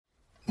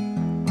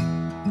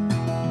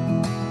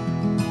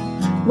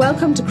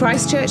Welcome to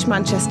Christchurch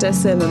Manchester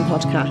Sermon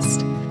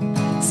Podcast.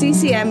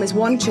 CCM is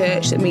one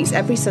church that meets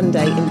every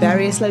Sunday in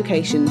various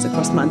locations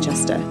across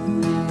Manchester.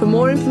 For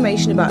more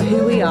information about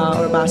who we are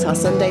or about our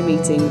Sunday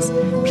meetings,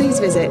 please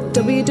visit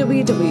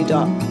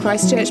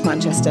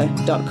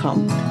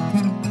www.christchurchmanchester.com.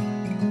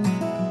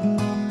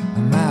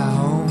 My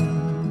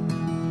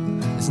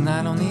home is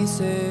not on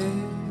this earth,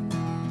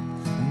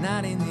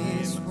 not in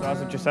this world. So as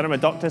I've just said, I'm a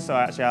doctor, so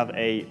I actually have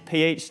a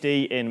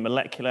PhD in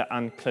molecular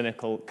and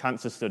clinical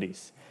cancer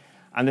studies.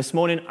 And this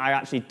morning, I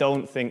actually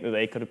don't think that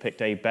they could have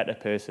picked a better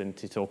person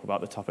to talk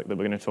about the topic that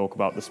we're going to talk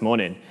about this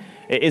morning.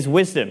 It is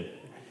wisdom.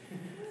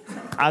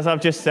 As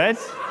I've just said,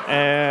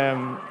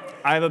 I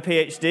have a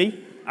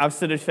PhD. I've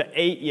studied for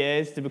 8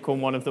 years to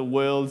become one of the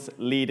world's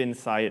leading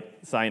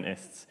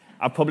scientists.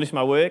 I've published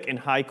my work in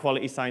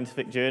high-quality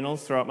scientific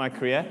journals throughout my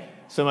career.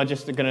 Some are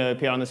just going to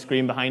appear on the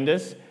screen behind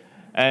us.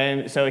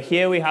 So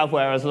here we have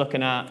where I was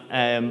looking at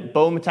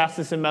bone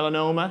metastasis and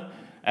melanoma.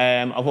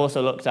 I've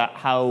also looked at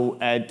how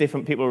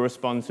different people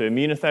respond to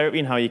immunotherapy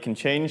and how you can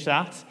change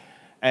that.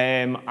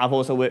 I've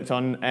also worked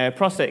on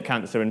prostate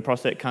cancer and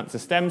prostate cancer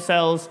stem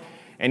cells.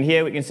 And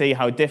here we can see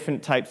how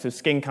different types of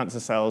skin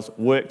cancer cells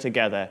work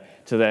together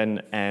to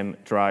then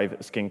drive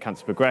skin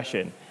cancer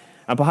progression.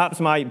 And perhaps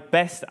my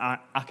best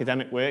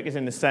academic work is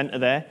in the center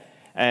there.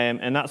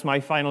 And that's my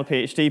final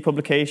PhD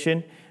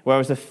publication, where I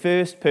was the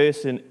first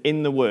person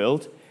in the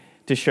world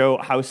to show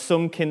how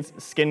some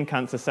skin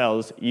cancer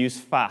cells use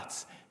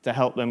fats to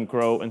help them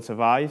grow and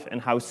survive, and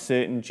how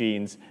certain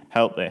genes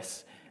help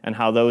this, and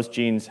how those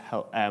genes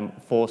help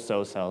force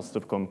those cells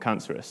to become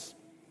cancerous.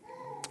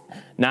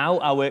 Now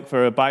I work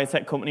for a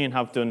biotech company and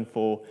have done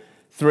for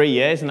 3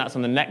 years, and that's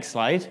on the next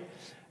slide.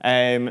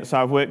 So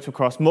I've worked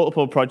across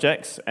multiple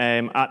projects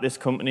at this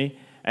company.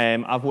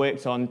 I've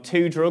worked on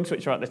 2 drugs,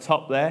 which are at the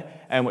top there,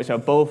 which are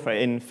both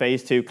in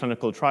phase 2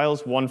 clinical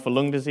trials, one for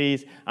lung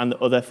disease and the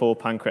other for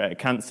pancreatic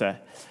cancer.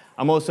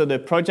 I'm also the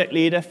project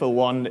leader for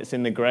one that's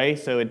in the grey,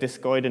 so a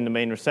discoid and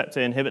domain receptor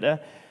inhibitor,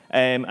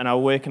 and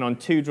I'm working on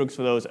 2 drugs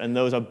for those, and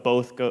those are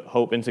both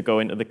hoping to go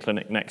into the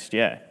clinic next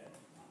year.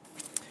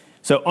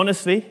 So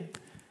honestly,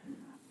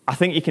 I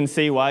think you can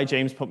see why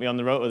James put me on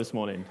the rota this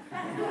morning.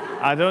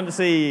 I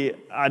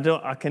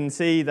can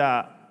see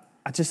that.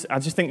 I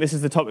just think this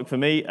is the topic for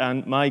me,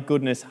 and my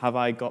goodness, have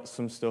I got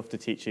some stuff to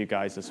teach you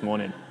guys this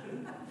morning.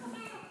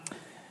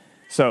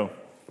 So,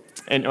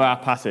 into our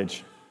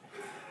passage.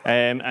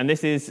 And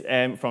this is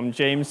from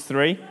James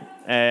 3,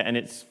 and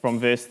it's from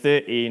verse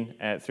 13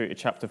 through to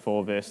chapter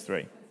 4, verse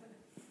 3.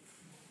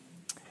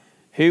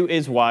 Who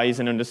is wise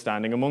and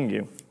understanding among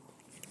you?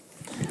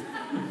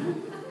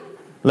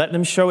 Let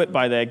them show it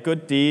by their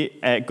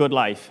good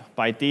life,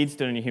 by deeds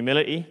done in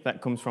humility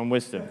that comes from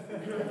wisdom.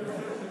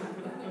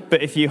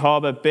 But if you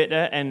harbor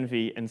bitter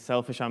envy and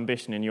selfish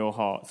ambition in your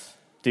hearts,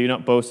 do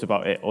not boast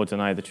about it or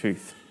deny the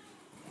truth.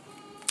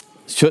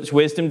 Such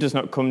wisdom does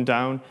not come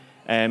down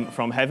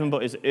from heaven,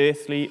 but is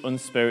earthly,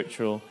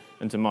 unspiritual,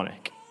 and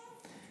demonic.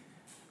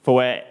 For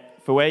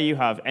where you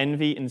have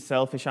envy and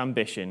selfish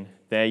ambition,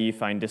 there you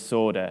find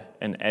disorder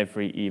and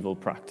every evil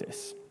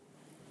practice.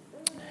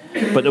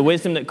 But the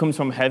wisdom that comes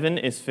from heaven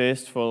is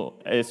first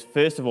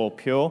of all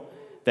pure,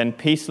 then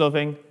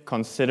peace-loving,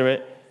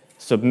 considerate,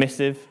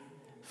 submissive,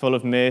 full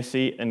of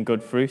mercy and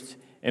good fruit,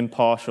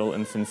 impartial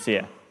and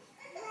sincere.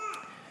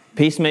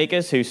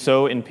 Peacemakers who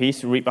sow in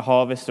peace reap a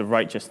harvest of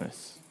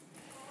righteousness.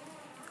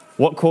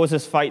 What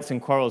causes fights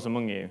and quarrels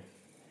among you?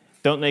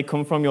 Don't they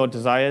come from your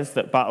desires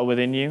that battle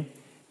within you?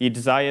 You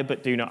desire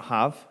but do not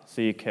have,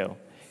 so you kill.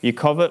 You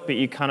covet but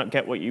you cannot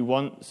get what you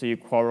want, so you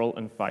quarrel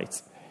and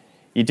fight.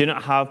 You do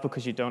not have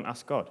because you don't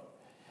ask God.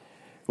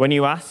 When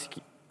you ask,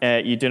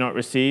 you do not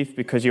receive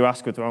because you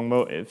ask with wrong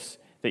motives,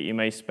 that you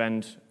may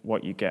spend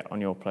what you get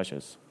on your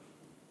pleasures.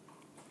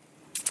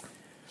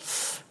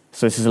 So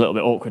this is a little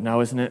bit awkward now,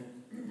 isn't it?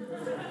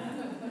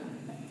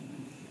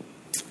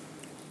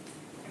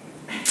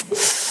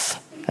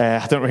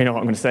 I don't really know what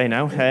I'm going to say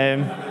now.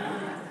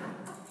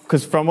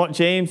 Because from what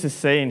James is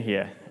saying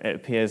here, it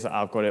appears that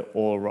I've got it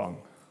all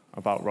wrong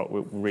about what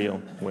real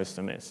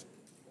wisdom is.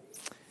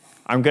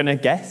 I'm going to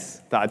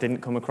guess that I didn't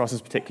come across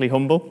as particularly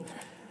humble,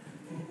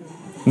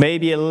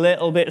 maybe a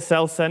little bit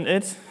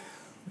self-centered,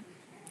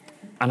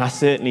 and I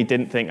certainly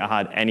didn't think I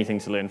had anything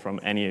to learn from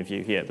any of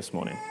you here this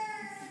morning.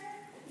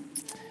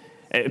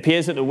 It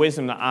appears that the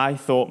wisdom that I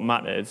thought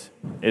mattered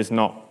is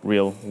not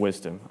real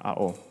wisdom at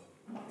all.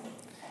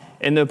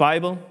 In the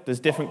Bible, there's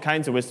different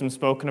kinds of wisdom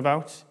spoken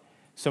about,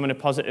 some in a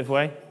positive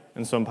way,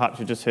 and some perhaps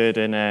you just heard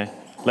in,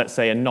 let's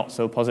say, a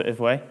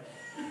not-so-positive way.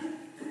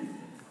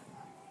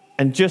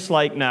 And just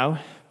like now,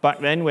 back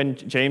then when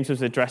James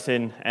was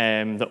addressing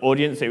the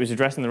audience, it was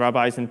addressing the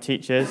rabbis and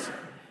teachers,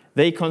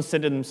 they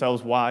considered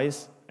themselves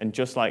wise, and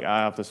just like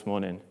I have this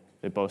morning,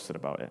 they boasted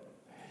about it.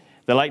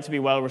 They like to be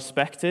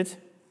well-respected.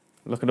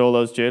 Look at all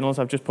those journals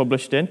I've just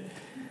published in.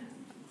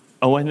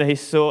 And when they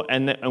saw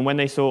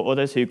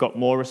others who got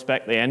more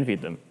respect, they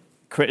envied them,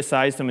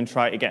 criticized them, and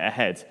tried to get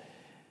ahead.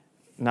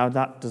 Now,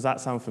 does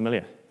that sound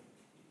familiar?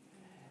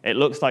 It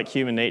looks like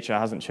human nature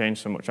hasn't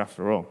changed so much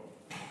after all.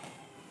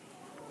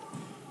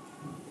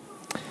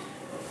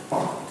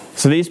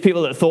 So these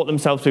people that thought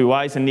themselves to be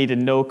wise and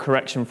needed no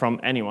correction from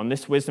anyone,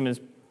 this wisdom is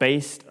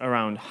based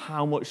around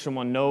how much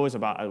someone knows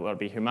about, whether it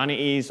be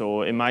humanities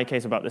or, in my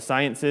case, about the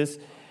sciences,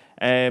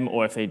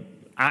 or if they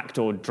act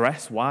or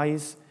dress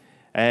wise.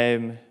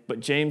 But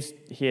James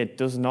here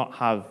does not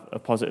have a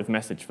positive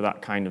message for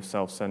that kind of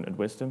self-centered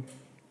wisdom.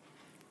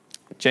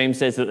 James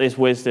says that this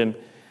wisdom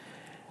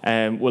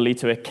will lead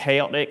to a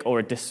chaotic or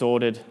a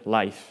disordered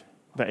life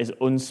that is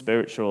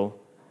unspiritual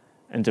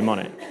and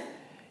demonic.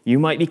 You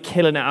might be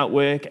killing it at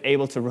work,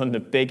 able to run the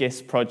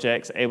biggest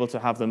projects, able to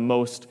have the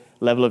most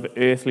level of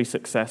earthly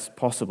success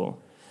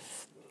possible,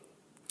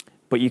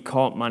 but you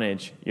can't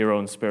manage your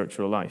own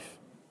spiritual life.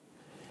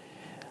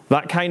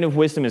 That kind of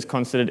wisdom is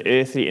considered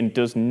earthly and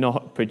does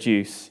not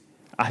produce,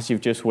 as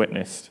you've just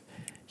witnessed,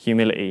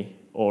 humility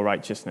or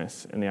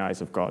righteousness in the eyes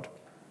of God.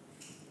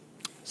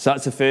 So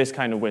that's the first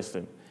kind of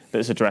wisdom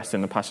that's addressed in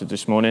the passage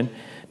this morning.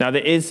 Now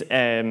there is,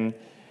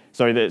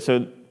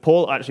 so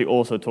Paul actually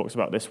also talks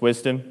about this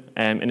wisdom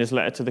in his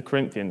letter to the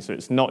Corinthians. So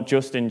it's not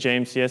just in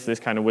James here, so this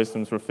kind of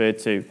wisdom is referred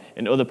to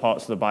in other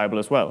parts of the Bible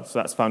as well. So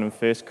that's found in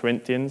 1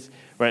 Corinthians,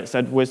 where it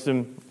said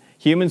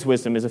humans'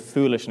 wisdom is a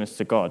foolishness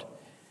to God.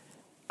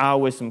 Our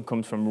wisdom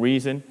comes from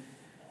reason,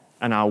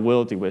 and our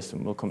worldly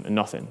wisdom will come to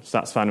nothing. So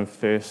that's found in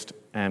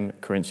 1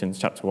 Corinthians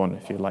chapter 1,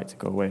 if you'd like to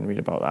go away and read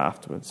about that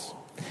afterwards.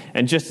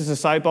 And just as a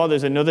sidebar,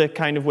 there's another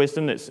kind of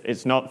wisdom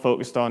it's not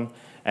focused on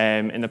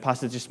in the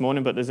passage this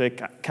morning, but there's a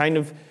kind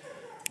of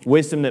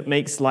wisdom that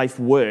makes life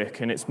work,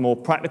 and it's more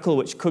practical,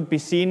 which could be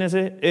seen as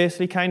an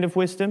earthly kind of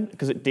wisdom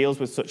because it deals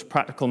with such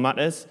practical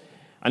matters.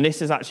 And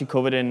this is actually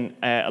covered in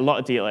a lot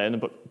of detail in the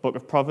book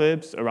of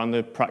Proverbs around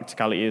the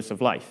practicalities of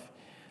life.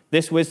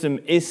 This wisdom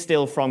is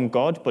still from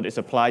God, but it's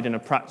applied in a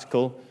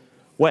practical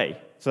way.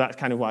 So that's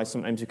kind of why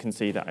sometimes you can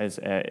see that as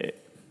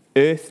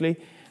earthly,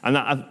 and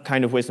that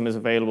kind of wisdom is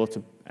available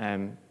to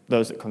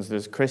those that consider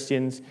as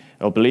Christians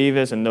or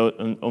believers and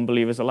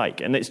unbelievers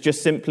alike. And it's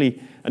just simply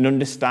an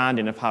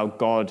understanding of how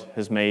God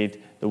has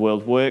made the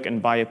world work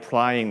and by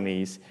applying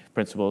these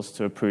principles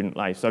to a prudent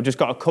life. So I've just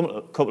got a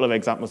couple of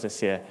examples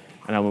this year,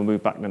 and I will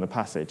move back to the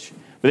passage.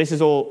 But this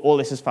is all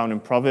this is found in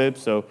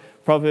Proverbs. So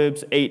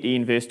Proverbs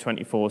 18 verse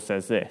 24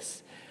 says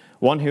this: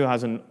 "One who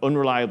has an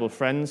unreliable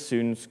friend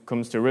soon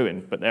comes to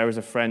ruin, but there is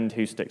a friend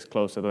who sticks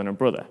closer than a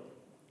brother."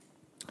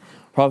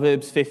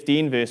 Proverbs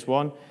 15 verse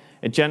 1: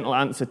 "A gentle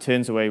answer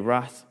turns away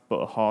wrath, but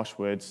a harsh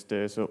word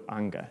stirs up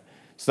anger."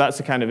 So that's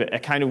a kind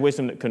of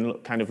wisdom that can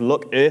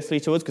look earthly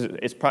to us because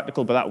it's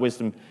practical, but that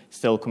wisdom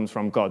still comes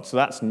from God. So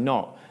that's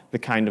not the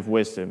kind of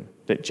wisdom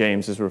that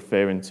James is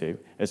referring to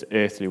as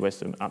earthly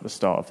wisdom at the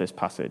start of this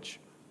passage.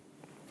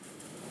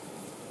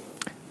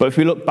 But if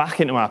we look back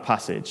into our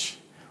passage,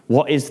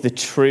 what is the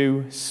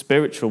true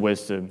spiritual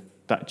wisdom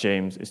that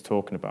James is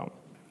talking about?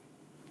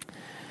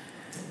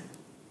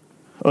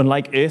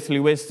 Unlike earthly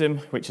wisdom,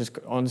 which is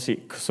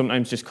honestly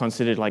sometimes just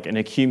considered like an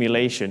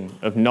accumulation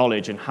of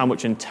knowledge and how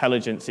much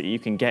intelligence that you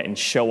can get and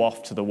show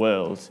off to the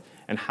world,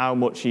 and how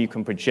much you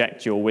can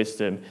project your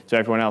wisdom to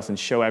everyone else and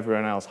show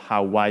everyone else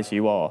how wise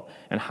you are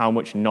and how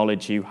much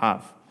knowledge you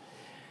have.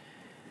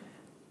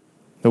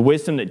 The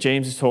wisdom that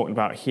James is talking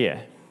about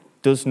here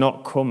does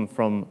not come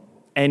from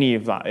any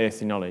of that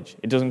earthly knowledge.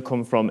 It doesn't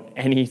come from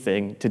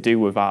anything to do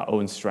with our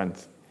own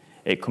strength.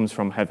 It comes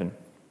from heaven.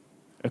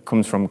 It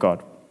comes from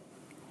God.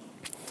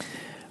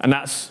 And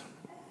that's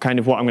kind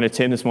of what I'm going to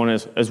term this morning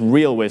as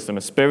real wisdom,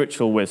 a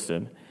spiritual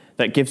wisdom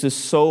that gives us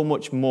so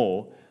much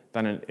more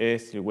than an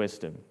earthly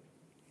wisdom,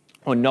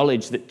 or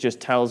knowledge that just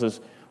tells us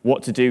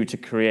what to do to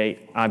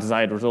create our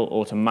desired result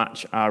or to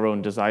match our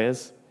own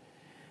desires.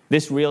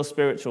 This real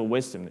spiritual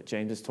wisdom that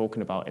James is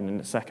talking about in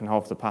the second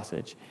half of the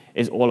passage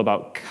is all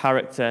about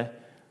character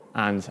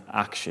and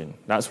action.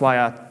 That's why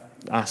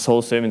our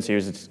whole sermon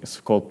series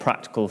is called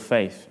Practical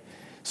Faith.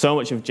 So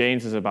much of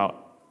James is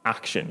about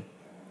action.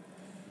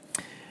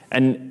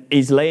 And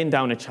he's laying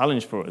down a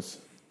challenge for us,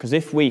 because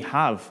if we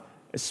have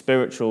a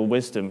spiritual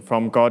wisdom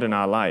from God in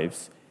our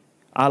lives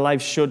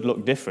should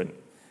look different.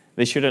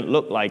 They shouldn't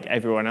look like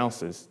everyone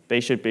else's. They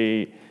should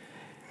be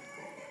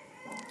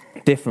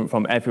different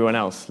from everyone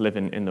else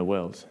living in the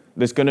world.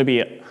 There's going to be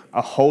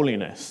a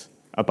holiness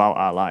about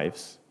our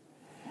lives.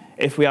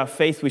 If we have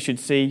faith, we should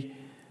see,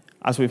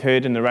 as we've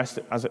heard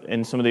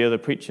in some of the other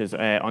preachers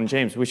on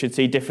James, we should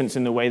see difference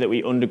in the way that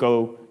we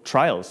undergo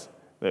trials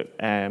that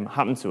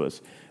happen to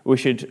us. We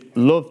should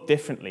love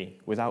differently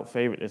without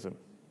favoritism.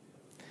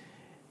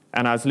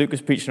 And as Luke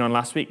was preaching on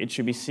last week, it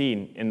should be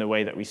seen in the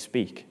way that we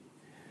speak.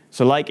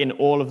 So like in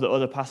all of the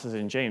other passages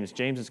in James,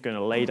 James is going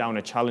to lay down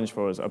a challenge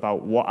for us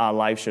about what our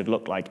lives should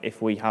look like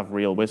if we have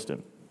real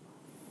wisdom.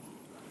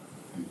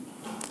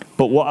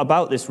 But what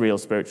about this real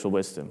spiritual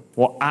wisdom?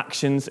 What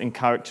actions and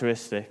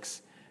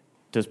characteristics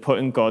does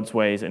putting God's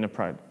ways into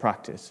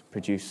practice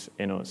produce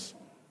in us?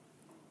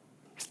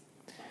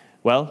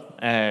 Well,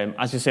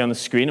 as you see on the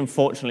screen,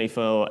 unfortunately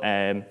for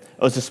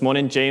us this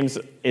morning, James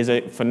is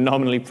a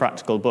phenomenally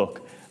practical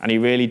book, and he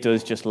really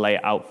does just lay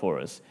it out for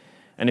us.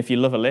 And if you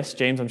love a list,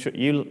 James, I'm sure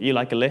you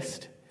like a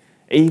list.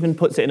 He even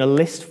puts it in a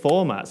list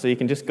format, so you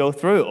can just go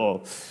through it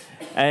all.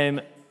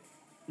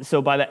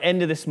 So by the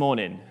end of this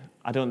morning,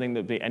 I don't think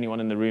there'll be anyone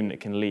in the room that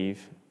can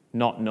leave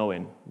not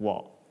knowing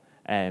what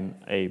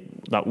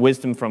that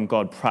wisdom from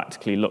God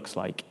practically looks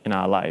like in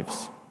our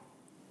lives.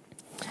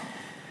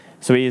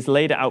 So he has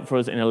laid it out for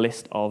us in a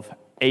list of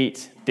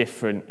 8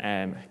 different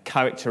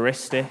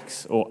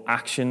characteristics or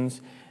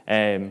actions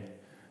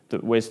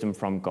that wisdom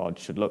from God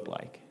should look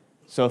like.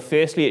 So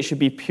firstly, it should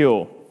be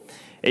pure.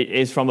 It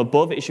is from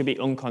above. It should be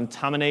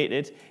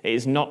uncontaminated. It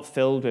is not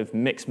filled with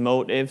mixed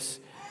motives,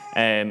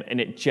 and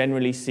it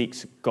generally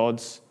seeks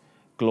God's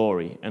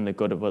glory and the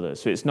good of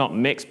others. So it's not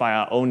mixed by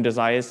our own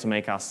desires to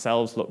make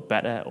ourselves look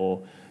better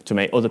or to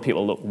make other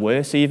people look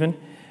worse even.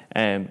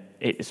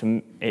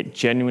 It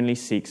genuinely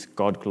seeks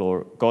God's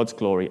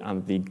glory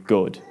and the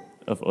good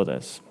of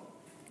others.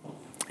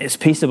 It's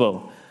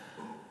peaceable.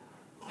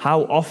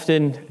 How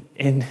often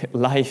in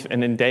life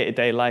and in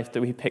day-to-day life do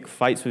we pick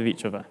fights with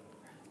each other?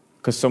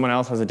 Because someone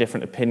else has a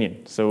different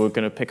opinion. So we're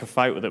going to pick a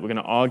fight with it. We're going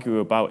to argue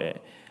about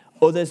it.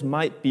 Others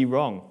might be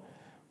wrong,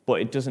 but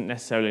it doesn't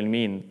necessarily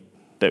mean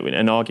that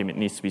an argument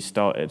needs to be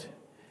started.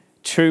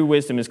 True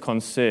wisdom is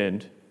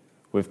concerned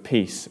with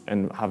peace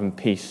and having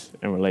peace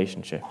in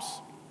relationships.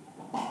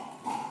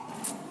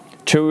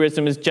 True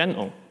wisdom is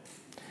gentle.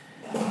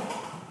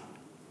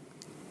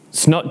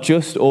 It's not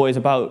just always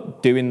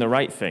about doing the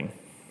right thing,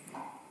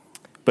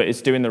 but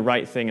it's doing the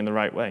right thing in the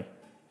right way.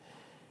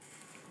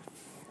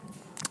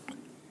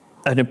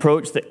 An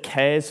approach that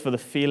cares for the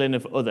feeling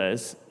of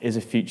others is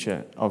a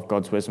feature of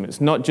God's wisdom. It's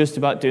not just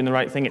about doing the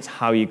right thing, it's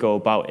how you go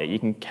about it. You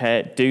can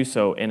do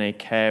so in a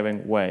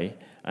caring way,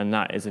 and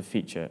that is a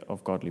feature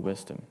of godly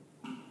wisdom.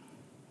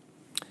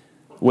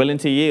 Willing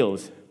to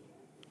yield.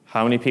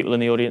 How many people in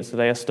the audience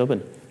today are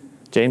stubborn?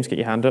 James, get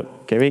your hand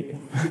up. Gary.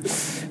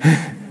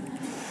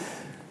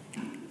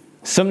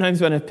 Sometimes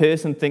when a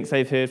person thinks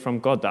they've heard from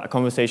God, that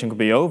conversation could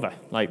be over.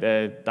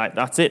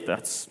 That's it.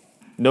 That's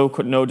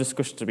no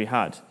discussion to be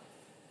had.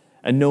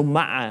 And no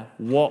matter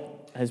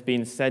what has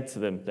been said to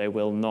them, they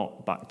will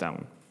not back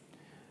down.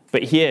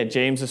 But here,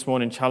 James this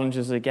morning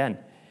challenges us again.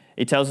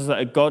 He tells us that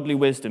a godly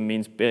wisdom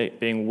means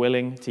being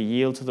willing to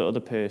yield to the other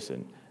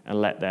person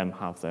and let them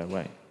have their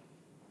way.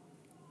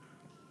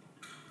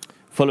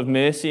 Full of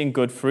mercy and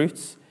good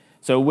fruits.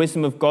 So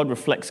wisdom of God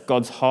reflects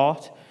God's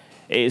heart.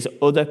 It is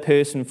other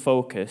person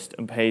focused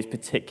and pays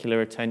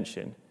particular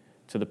attention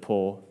to the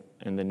poor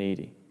and the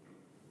needy.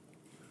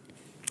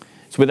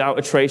 It's without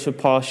a trace of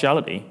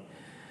partiality.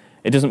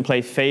 It doesn't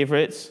play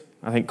favourites.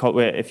 I think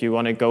if you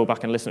want to go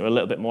back and listen to a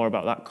little bit more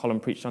about that, Colin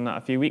preached on that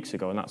a few weeks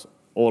ago, and that's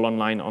all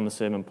online on the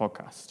Sermon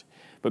podcast.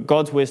 But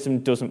God's wisdom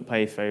doesn't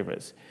play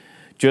favourites.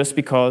 Just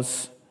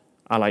because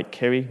I like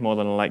Kiri more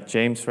than I like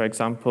James, for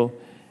example,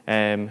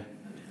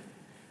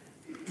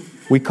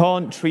 we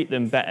can't treat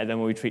them better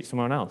than we treat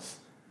someone else.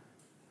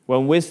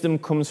 When wisdom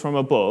comes from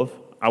above,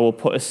 I will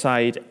put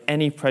aside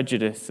any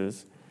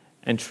prejudices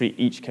and treat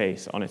each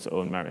case on its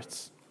own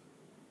merits.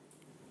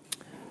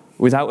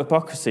 Without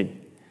hypocrisy,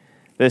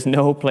 there's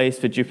no place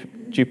for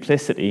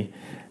duplicity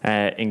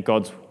in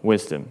God's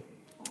wisdom.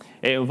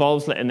 It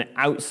involves letting the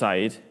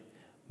outside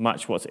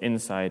match what's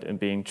inside and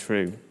being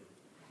true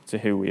to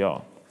who we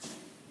are.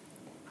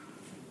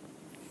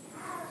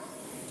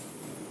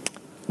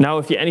 Now,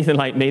 if you're anything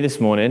like me this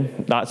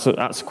morning,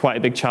 that's quite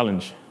a big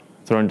challenge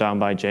thrown down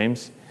by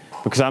James,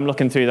 because I'm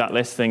looking through that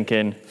list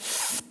thinking,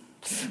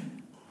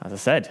 as I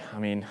said, I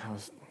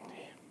was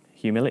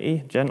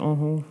humility,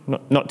 gentle,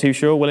 not too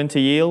sure, willing to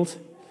yield,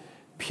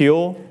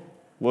 pure.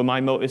 Were my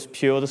motives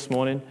pure this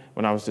morning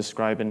when I was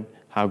describing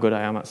how good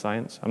I am at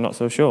science? I'm not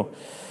so sure.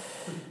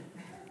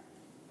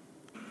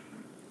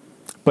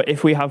 But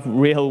if we have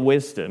real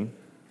wisdom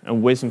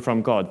and wisdom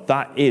from God,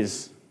 that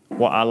is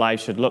what our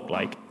lives should look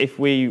like. If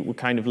we were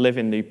kind of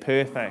living the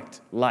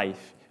perfect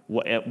life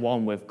at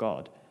one with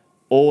God,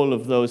 all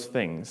of those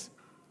things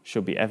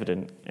should be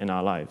evident in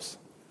our lives.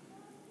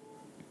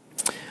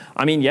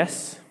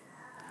 Yes,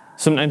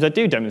 sometimes I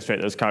do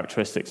demonstrate those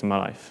characteristics in my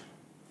life.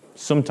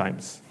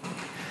 Sometimes.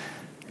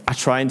 I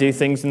try and do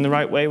things in the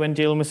right way when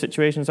dealing with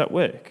situations at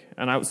work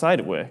and outside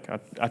of work.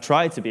 I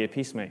try to be a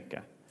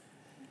peacemaker.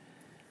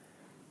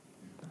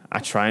 I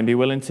try and be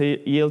willing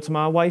to yield to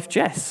my wife,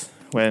 Jess,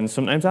 when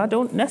sometimes I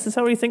don't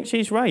necessarily think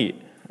she's right.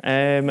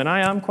 And I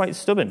am quite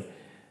stubborn.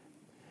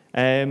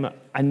 But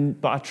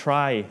I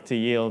try to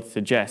yield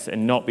to Jess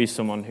and not be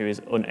someone who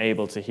is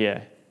unable to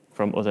hear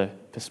from other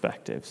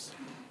perspectives.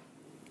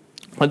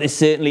 But this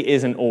certainly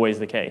isn't always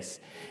the case.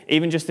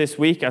 Even just this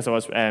week, as I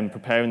was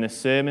preparing this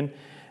sermon,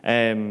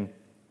 I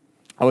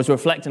was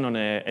reflecting on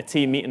a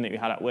team meeting that we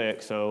had at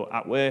work. So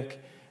at work,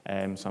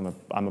 so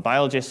I'm a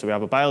biologist, so we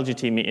have a biology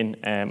team meeting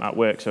at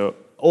work. So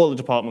all the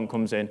department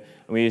comes in, and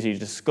we usually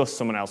discuss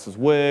someone else's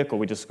work, or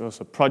we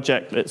discuss a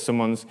project that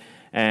someone's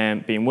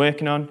been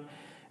working on.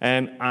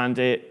 And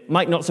it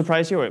might not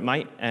surprise you, or it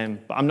might,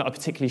 but I'm not a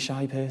particularly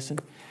shy person.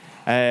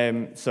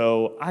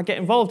 So I get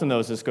involved in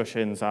those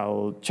discussions.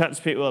 I'll chat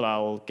to people,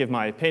 I'll give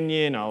my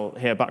opinion, I'll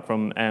hear back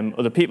from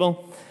other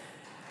people.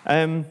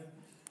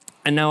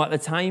 And now at the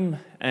time,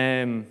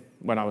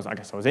 when I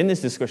was in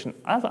this discussion,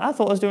 I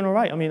thought I was doing all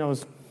right. I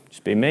was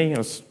Just being me, I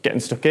was getting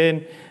stuck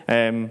in,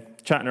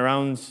 chatting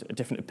around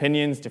different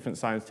opinions, different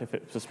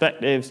scientific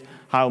perspectives,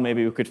 how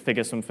maybe we could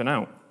figure something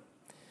out.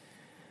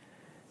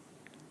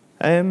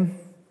 Well,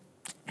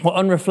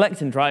 on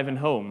reflecting, driving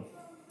home,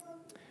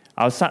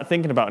 I was sat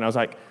thinking about it, and I was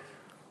like,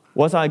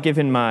 was I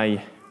giving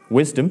my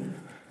wisdom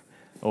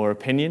or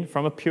opinion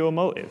from a pure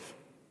motive?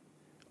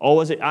 Or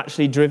was it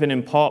actually driven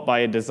in part by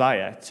a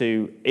desire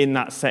to, in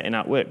that setting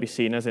at work, be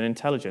seen as an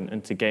intelligent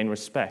and to gain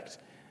respect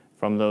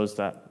from those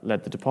that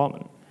led the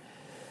department?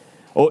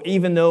 Or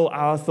even though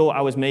I thought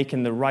I was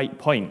making the right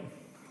point,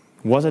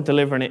 was I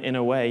delivering it in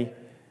a way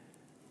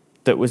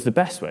that was the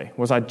best way?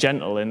 Was I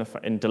gentle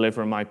in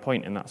delivering my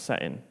point in that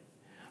setting?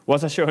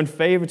 Was I showing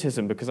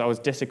favoritism because I was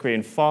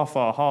disagreeing far,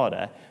 far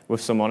harder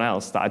with someone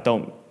else that I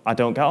don't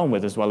get on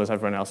with as well as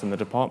everyone else in the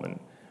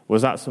department?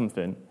 Was that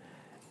something?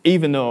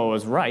 Even though I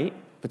was right,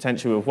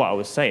 potentially with what I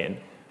was saying,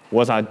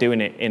 was I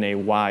doing it in a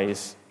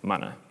wise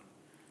manner?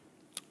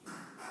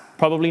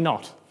 Probably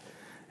not.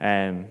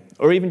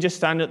 Or even just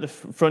stand at the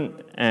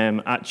front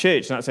at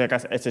church. And that's, I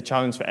guess, it's a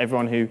challenge for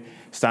everyone who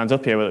stands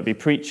up here, whether it be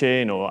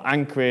preaching or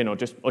anchoring or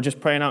just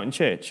praying out in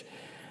church.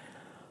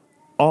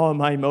 Are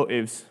my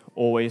motives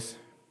always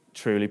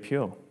truly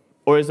pure?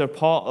 Or is there a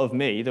part of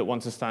me that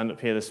wants to stand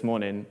up here this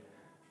morning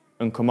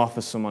and come off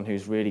as someone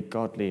who's really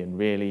godly and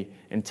really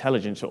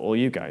intelligent to all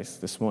you guys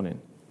this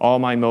morning? Are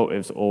my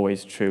motives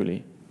always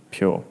truly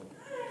pure?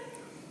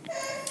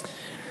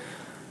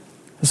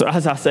 So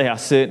as I say, I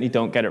certainly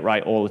don't get it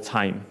right all the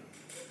time.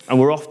 And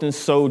we're often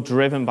so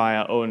driven by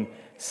our own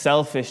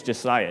selfish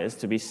desires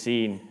to be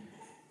seen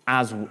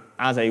as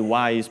a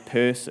wise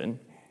person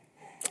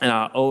and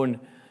our own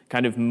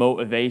kind of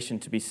motivation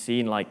to be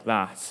seen like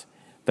that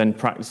than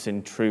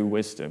practicing true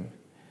wisdom.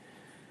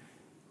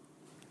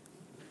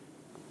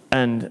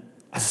 And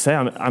as I say,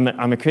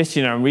 I'm a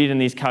Christian and I'm reading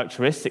these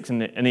characteristics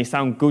and they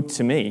sound good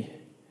to me.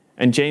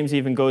 And James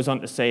even goes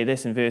on to say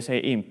this in verse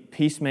 18,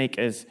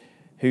 peacemakers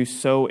who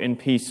sow in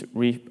peace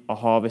reap a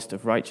harvest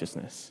of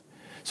righteousness.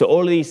 So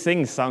all of these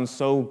things sound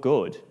so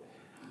good,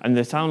 and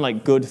they sound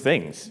like good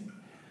things.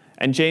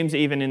 And James,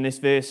 even in this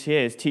verse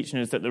here, is teaching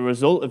us that the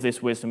result of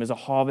this wisdom is a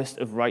harvest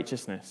of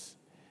righteousness.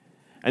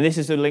 And this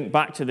is a link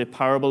back to the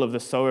parable of the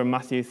sower in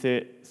Matthew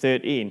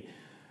 13,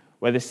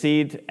 where the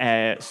seed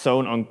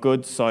sown on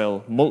good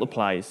soil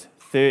multiplies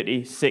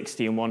 30,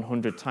 60, and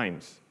 100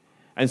 times.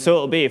 And so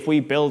it'll be if we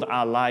build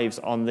our lives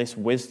on this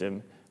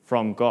wisdom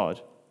from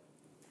God,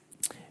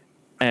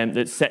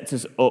 that sets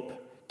us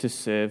up to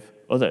serve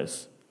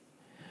others.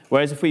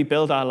 Whereas if we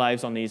build our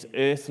lives on these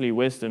earthly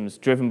wisdoms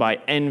driven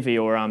by envy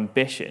or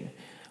ambition,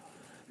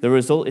 the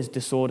result is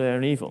disorder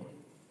and evil.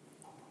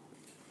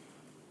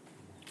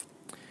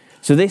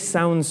 So this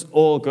sounds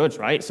all good,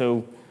 right?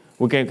 So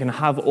we're going to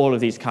have all of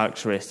these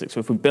characteristics.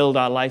 So if we build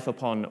our life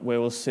upon where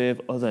we'll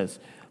serve others.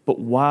 But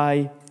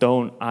why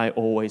don't I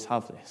always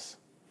have this?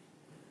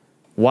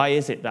 Why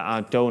is it that I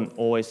don't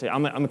always say,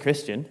 I'm a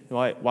Christian,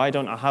 why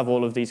don't I have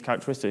all of these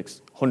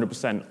characteristics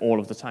 100%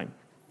 all of the time?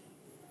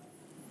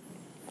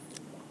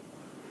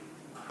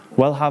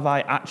 Well, have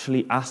I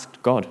actually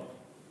asked God?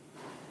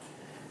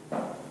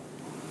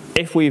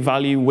 If we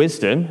value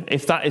wisdom,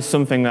 if that is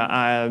something that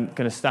I am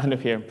going to stand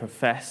up here and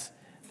profess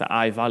that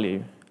I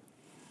value,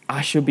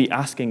 I should be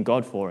asking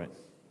God for it.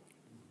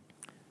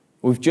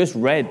 We've just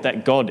read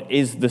that God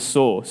is the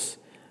source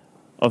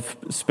of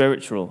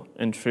spiritual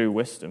and true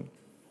wisdom.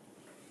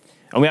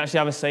 And we actually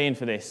have a saying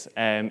for this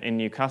in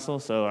Newcastle,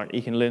 so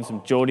you can learn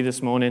some Geordie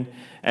this morning.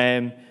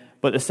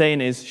 But the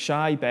saying is,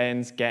 shy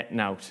bairns get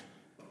nowt.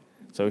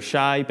 So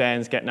shy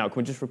bairns get nowt.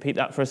 Can we just repeat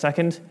that for a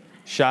second?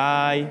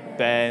 Shy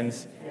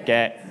bairns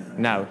get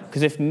nowt.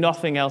 Because if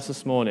nothing else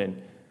this morning,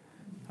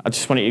 I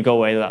just want you to go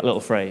away with that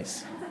little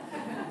phrase.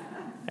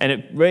 And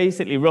it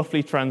basically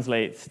roughly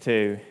translates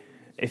to,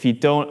 if you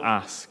don't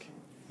ask,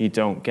 you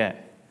don't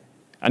get.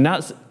 And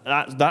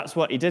that's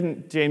what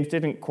James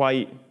didn't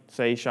quite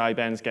say shy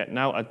bairns get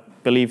nowt. I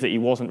believe that he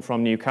wasn't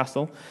from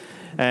Newcastle.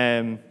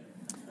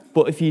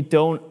 But if you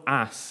don't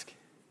ask,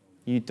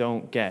 you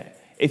don't get.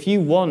 If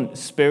you want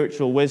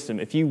spiritual wisdom,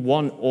 if you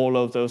want all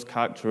of those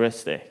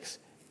characteristics,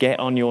 get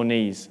on your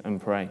knees and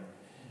pray.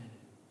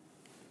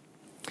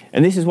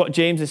 And this is what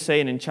James is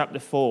saying in chapter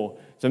 4.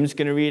 So I'm just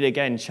going to read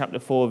again, chapter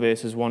 4,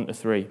 verses 1 to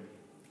 3.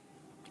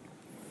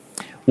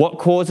 What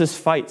causes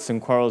fights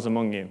and quarrels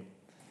among you?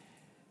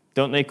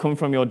 Don't they come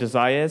from your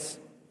desires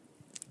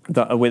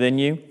that are within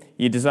you?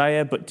 You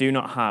desire but do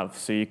not have,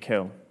 so you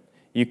kill.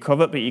 You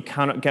covet but you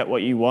cannot get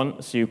what you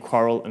want, so you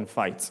quarrel and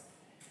fight.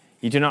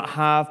 You do not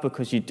have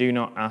because you do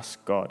not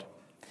ask God.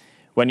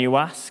 When you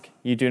ask,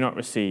 you do not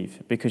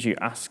receive, because you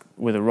ask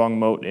with the wrong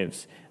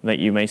motives, that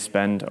you may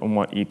spend on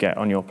what you get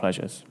on your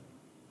pleasures.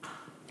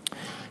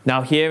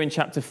 Now here in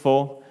chapter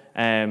 4,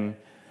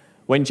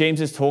 when James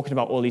is talking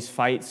about all these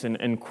fights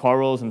and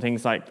quarrels and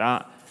things like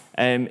that,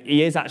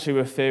 he is actually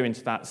referring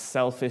to that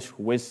selfish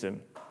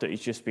wisdom that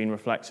he's just been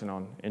reflecting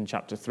on in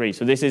chapter 3.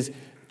 So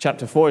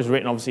chapter 4 is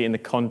written obviously in the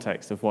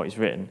context of what he's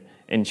written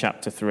in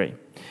chapter 3.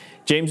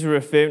 James is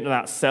referring to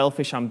that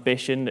selfish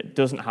ambition that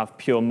doesn't have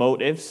pure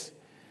motives.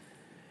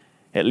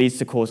 It leads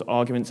to cause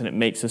arguments, and it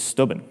makes us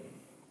stubborn.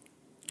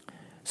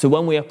 So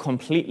when we are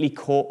completely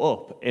caught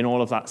up in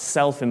all of that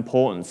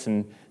self-importance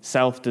and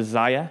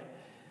self-desire,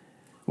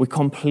 we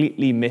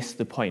completely miss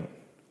the point.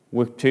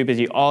 We're too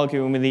busy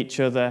arguing with each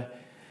other,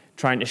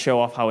 trying to show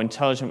off how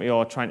intelligent we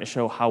are, trying to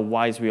show how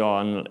wise we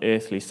are in an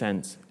earthly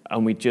sense,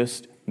 and we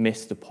just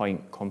miss the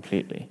point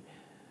completely.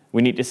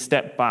 We need to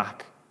step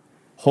back,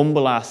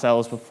 humble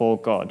ourselves before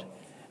God,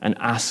 and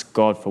ask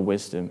God for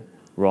wisdom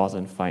rather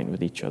than fighting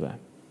with each other.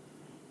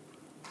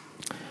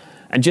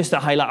 And just to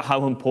highlight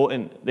how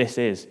important this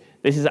is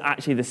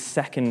actually the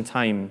second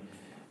time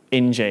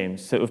in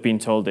James that we've been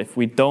told if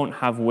we don't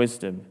have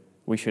wisdom,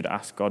 we should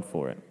ask God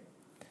for it.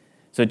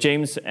 So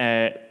James,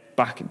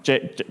 back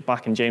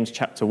in James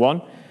chapter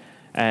 1,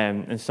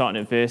 and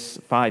starting at verse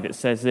 5, it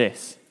says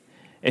this: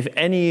 "If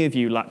any of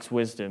you lacks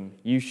wisdom,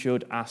 you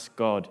should ask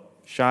God,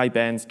 shy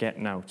bairns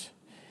getting out,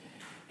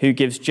 who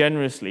gives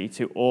generously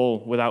to all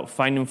without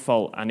finding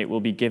fault, and it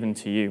will be given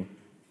to you.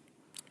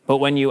 But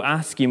when you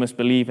ask, you must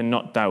believe and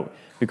not doubt,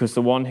 because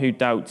the one who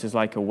doubts is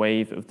like a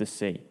wave of the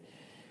sea,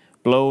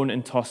 blown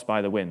and tossed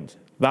by the wind.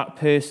 That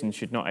person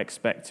should not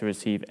expect to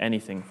receive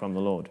anything from the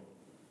Lord."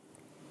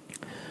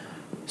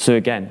 So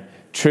again,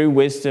 true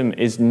wisdom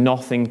is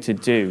nothing to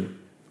do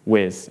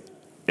with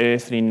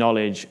earthly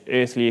knowledge,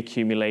 earthly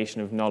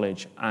accumulation of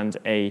knowledge, and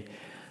a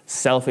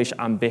selfish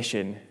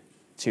ambition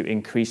to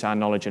increase our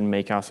knowledge and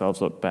make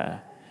ourselves look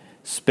better.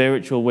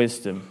 Spiritual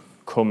wisdom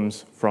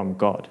comes from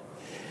God.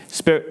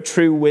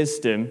 True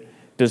wisdom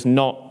does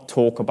not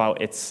talk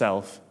about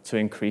itself to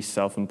increase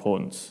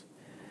self-importance.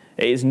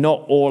 It is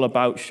not all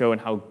about showing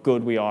how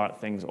good we are at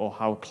things or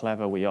how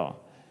clever we are.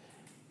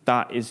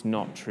 That is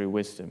not true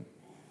wisdom.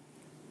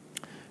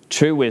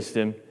 True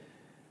wisdom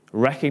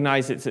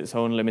recognizes its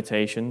own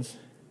limitations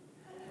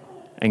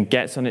and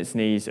gets on its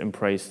knees and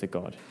prays to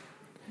God.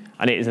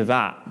 And it is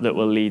that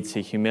will lead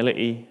to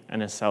humility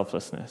and a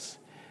selflessness,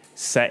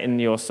 setting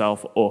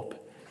yourself up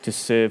to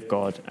serve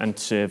God and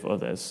serve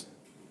others.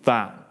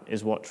 That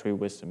is what true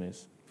wisdom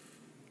is.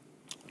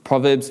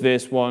 Proverbs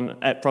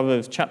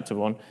chapter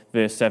 1,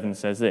 verse 7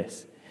 says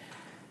this: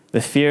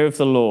 "The fear of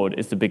the Lord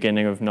is the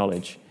beginning of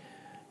knowledge,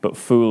 but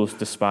fools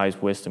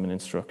despise wisdom and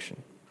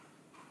instruction."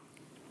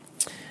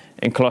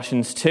 In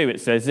Colossians 2, it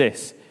says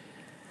this: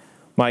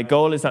 "My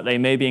goal is that they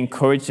may be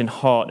encouraged in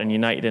heart and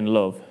united in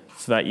love,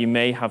 so that you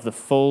may have the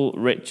full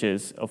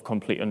riches of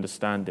complete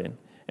understanding,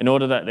 in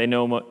order that they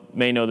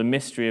may know the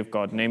mystery of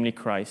God, namely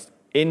Christ,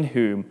 in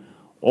whom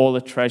all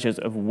the treasures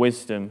of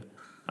wisdom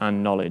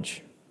and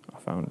knowledge are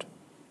found."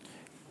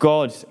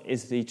 God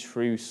is the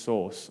true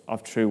source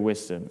of true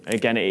wisdom.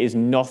 Again, it is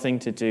nothing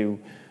to do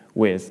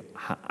with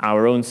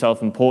our own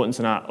self-importance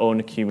and our own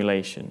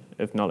accumulation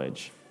of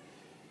knowledge.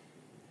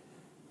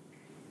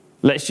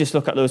 Let's just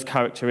look at those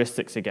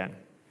characteristics again.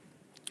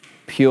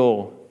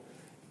 Pure,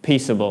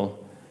 peaceable,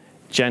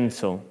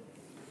 gentle,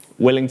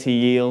 willing to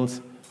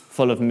yield,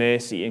 full of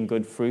mercy and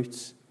good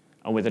fruits,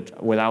 and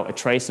without a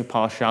trace of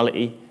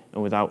partiality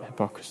and without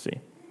hypocrisy.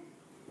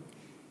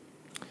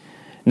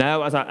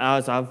 Now, as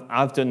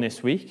I've done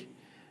this week,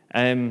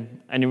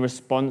 and in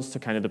response to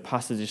kind of the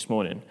passage this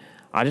morning,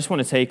 I just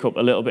want to take up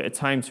a little bit of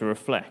time to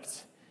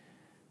reflect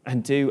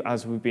and do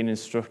as we've been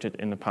instructed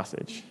in the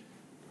passage.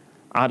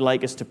 I'd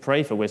like us to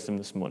pray for wisdom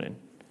this morning.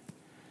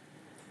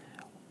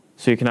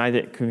 So you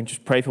can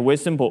just pray for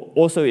wisdom, but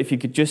also if you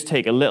could just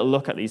take a little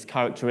look at these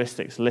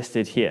characteristics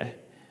listed here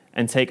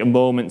and take a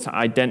moment to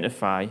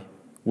identify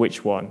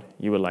which one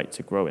you would like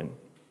to grow in.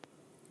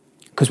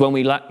 Because when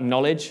we lack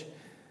knowledge,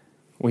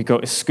 we go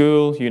to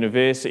school,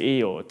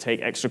 university, or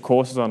take extra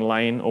courses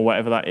online or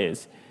whatever that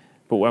is.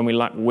 But when we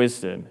lack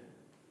wisdom,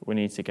 we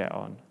need to get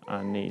on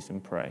our knees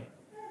and pray.